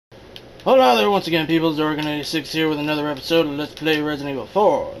Hello there once again, peoples. Oregon 86 here with another episode of Let's Play Resident Evil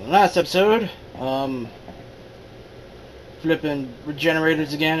 4. In the last episode, flipping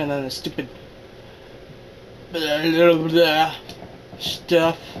regenerators again, and then the stupid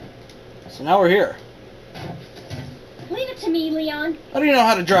stuff. So now we're here. Leave it to me, Leon. How do you know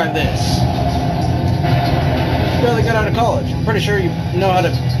how to drive this? You barely got out of college. I'm pretty sure you know how to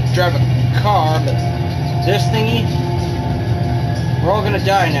drive a car, but this thingy, we're all gonna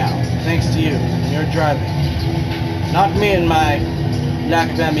die now. Thanks to you and your driving. Not me and my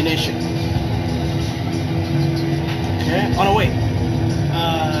lack of ammunition. Okay, on a wait.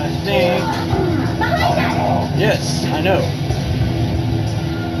 I think... Yes, I know.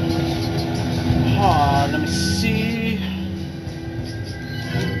 Let me see...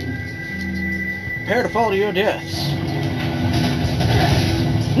 Prepare to fall to your deaths.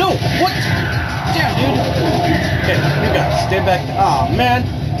 No! What? Damn, dude! Okay, you guys, stay back. Oh man!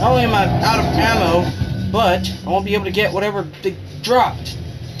 Not only am I out of ammo, but I won't be able to get whatever they dropped.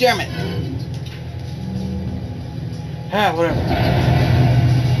 Damn it. Ah, whatever.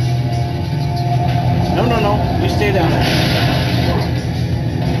 No. You stay down there.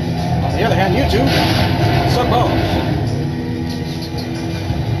 On the other hand, you two suck balls.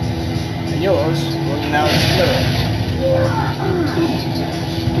 And yours will now explode.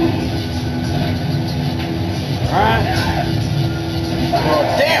 Alright. Oh,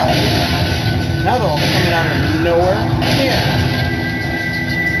 damn! Now they're all coming out of nowhere. Yeah.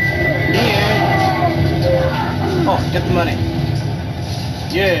 Oh, get the money.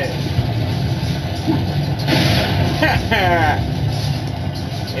 Yeah.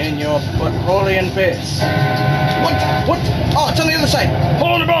 In your butthole and face. What? Oh, it's on the other side.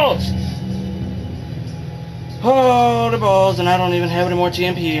 Hold the balls! Hold the balls, and I don't even have any more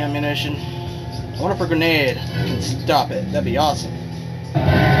TMP ammunition. I wonder if a grenade can stop it. That'd be awesome. If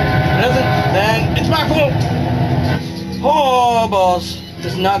it doesn't, then it's my fault! Oh, balls.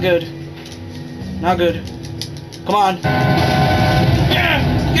 This is not good. Not good. Come on. Yeah!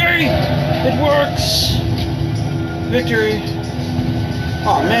 Yay! It works! Victory.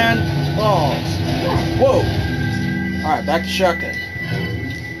 Oh, man. Balls. Whoa. Alright, back to shotgun.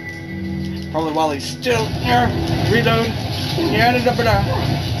 Probably while he's still here. Reload. Yeah,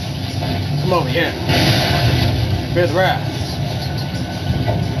 come over here. Bear the wrath.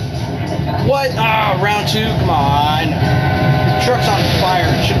 What? Ah, round two? Come on. The truck's on fire.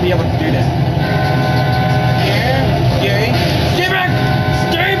 It shouldn't be able to do that. Yeah. Yay. Stay back!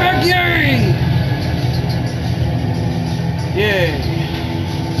 Stay back, yay! Yay.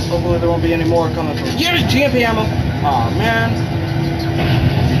 Hopefully there won't be any more coming from... Give me TMP ammo! Aw, man.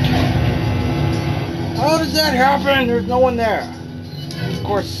 How does that happen? There's no one there. Of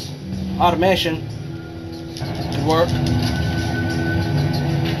course, automation could work.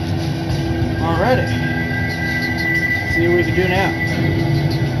 Alrighty. See what we can do now.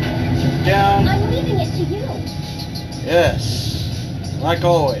 Down. I'm leaving it to you. Yes. Like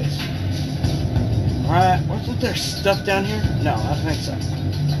always. Alright. Wasn't there stuff down here? No, I don't think so.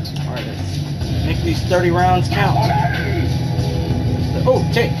 Alright, let's make these 30 rounds count. Oh,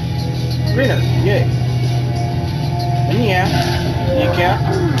 take. Greener. Yay. And yeah.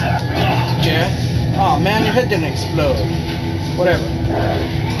 Oh man, your head didn't explode. Whatever.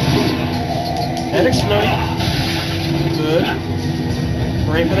 Head exploding. Good.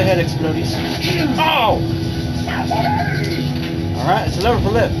 Pray for the head explodies. Oh! Alright, it's a lever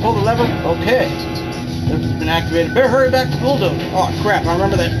for lift. Pull the lever. Okay. Lift has been activated. Better hurry back to Bulldozer. Oh crap, I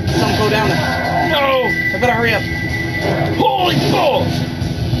remember that. Some go down there. No! I better hurry up. Holy balls!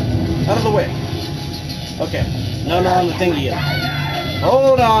 Out of the way. Okay. No, on the thingy yet.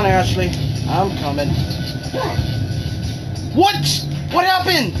 Hold on, Ashley. I'm coming. What? What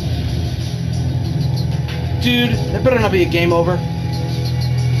happened? Dude, that better not be a game over.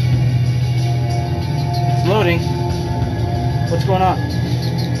 It's loading. What's going on?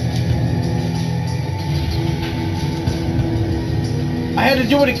 I had to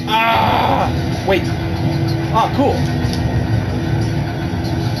do it again. Ah! Wait. Ah, cool.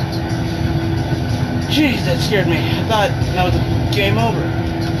 Jeez, that scared me. I thought that was a game over.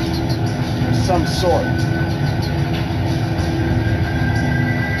 Of some sort.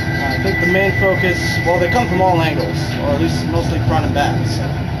 I think the main focus, well, they come from all angles, or at least mostly front and back, so.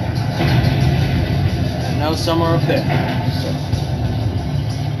 And now somewhere up there, so.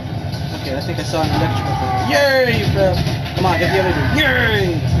 Okay, I think I saw an electrical thing. Yay, you fell. Come on, get the other dude.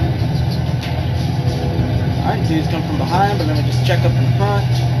 Yay! Alright, dudes come from behind, but let me just check up in front.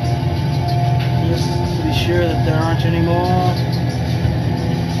 Just to be sure that there aren't any more.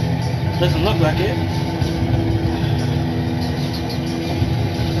 Doesn't look like it.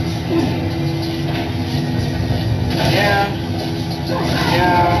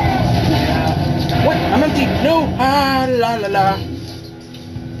 la la la.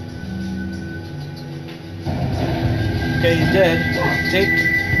 Okay, he's dead. Take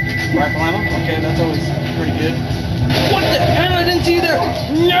rifle ammo. Okay, that's always pretty good. What the hell? I didn't see you there.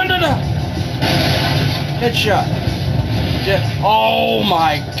 No, no, no. Headshot. Dead. Oh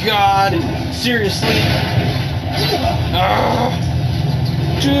my God. Seriously.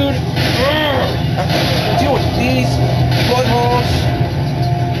 Dude. I have to deal with these blood holes.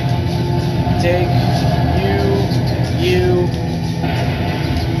 Take you,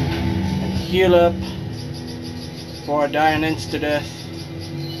 and heal up before I die an insta-death.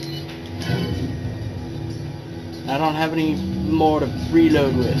 I don't have any more to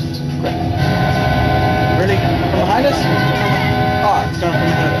reload with. Crap. Really? From behind us? Ah, it's coming from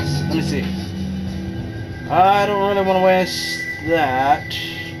behind us. Let me see. I don't really want to waste that.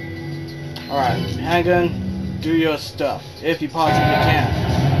 Alright, handgun, do your stuff, if you possibly can.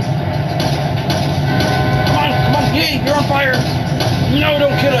 Come on, yay, you're on fire! No,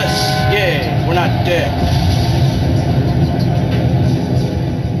 don't kill us! Yay, we're not dead.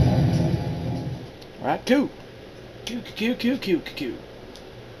 Alright, Q.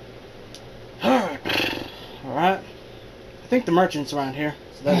 Alright. I think the merchant's around here,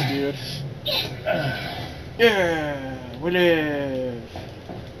 so that's good. Yeah, we live.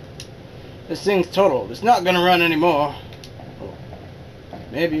 This thing's totaled. It's not gonna run anymore.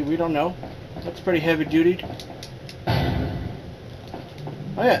 Maybe, we don't know. Looks pretty heavy duty.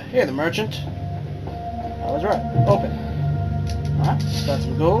 Oh yeah, here the merchant. I was right. Open. Alright, got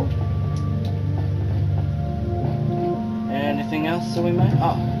some gold. Anything else that we might?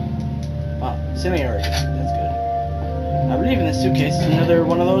 Oh, semi-area. That's good. I believe in this suitcase is another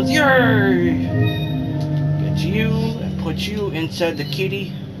one of those. Yay! Get you and put you inside the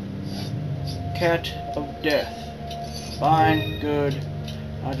kitty cat of death. Fine, good.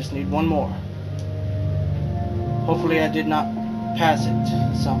 I just need one more. Hopefully I did not pass it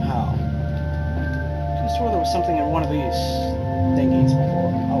somehow. I could have swore there was something in one of these thingies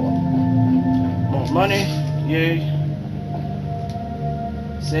before. Oh well. More money. Yay.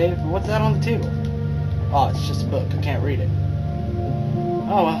 Save. What's that on the table? Oh, it's just a book. I can't read it.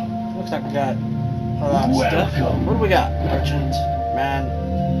 Oh well. Looks like we got a lot of stuff. What do we got? Merchant. Man.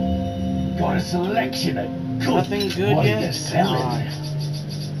 Got a selection of good. Nothing good what yet? Are you selling? I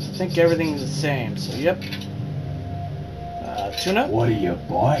think everything's the same, so yep. Tune up? What are you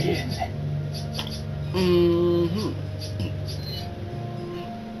buying?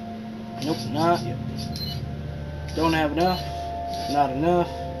 Nope, not yet. Don't have enough. Not enough.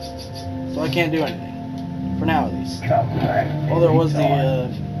 So I can't do anything. For now, at least. Come back. Well, there was the,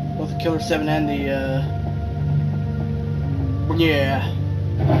 both the Killer 7 and the, yeah.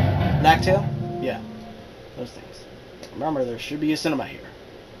 Blacktail? Yeah. Those things. Remember, there should be a cinema here.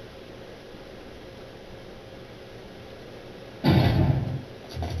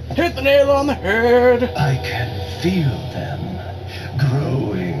 Hit the nail on the head! I can feel them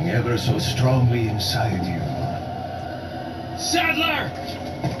growing ever so strongly inside you. Sadler!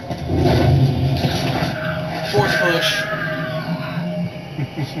 Force push.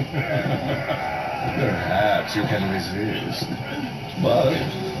 Perhaps you can resist, but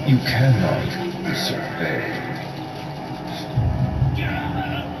you cannot disobey.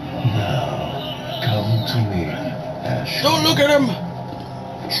 Now, come to me, Ash. Don't look at him!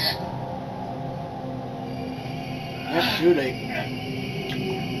 Yep, too late.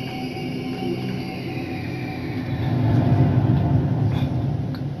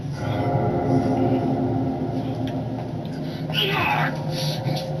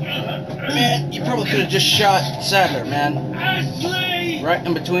 Man, you probably could have just shot Sadler, man. Right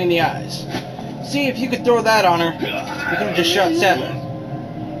in between the eyes. See, if you could throw that on her, you could have just shot Sadler.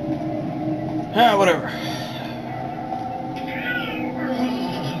 Ah, whatever.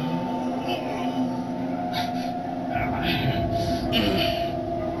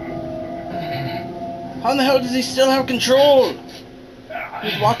 How in the hell does he still have control?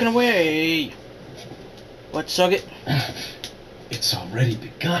 He's walking away. What, sug it? It's already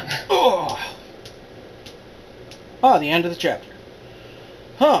begun. Oh, the end of the chapter.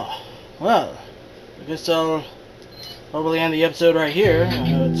 Huh. Well, I guess I'll probably end the episode right here. I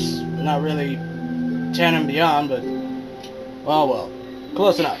know it's not really 10 and beyond, but well,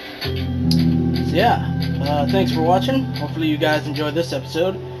 close enough. So yeah, thanks for watching. Hopefully you guys enjoyed this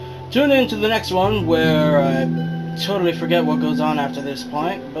episode. Tune in to the next one where I totally forget what goes on after this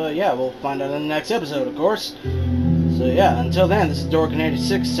point. But yeah, we'll find out in the next episode, of course. So yeah, until then, this is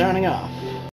Dorkin86 signing off.